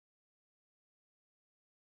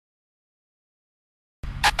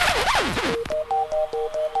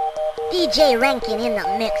DJ Rankin in the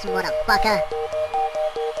mix, motherfucker.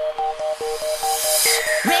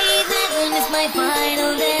 Raven is my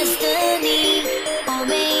final destiny. Oh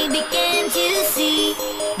baby, can't you see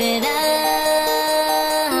that I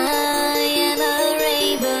am a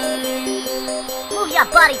raven? Move your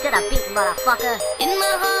body to the beat, motherfucker. In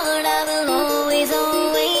my heart I will always,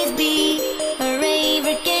 always be a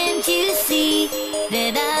raven. Can't you see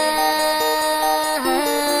that I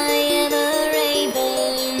am a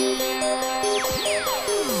raven?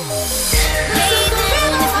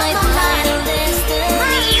 Raven is my final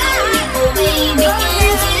destiny. Oh baby,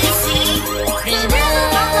 can't you see that I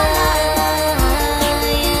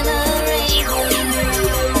am a raven?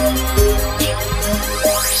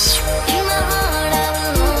 In my heart I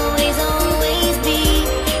will always, always be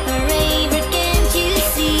a raven. Can't you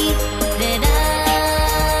see that I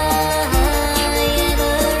am a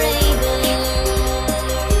raven?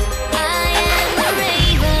 I am a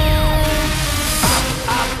raven.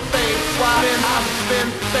 I've been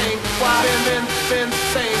think, why been think,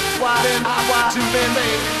 why been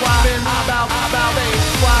about think,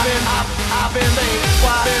 why been think,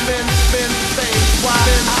 why been think, why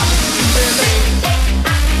been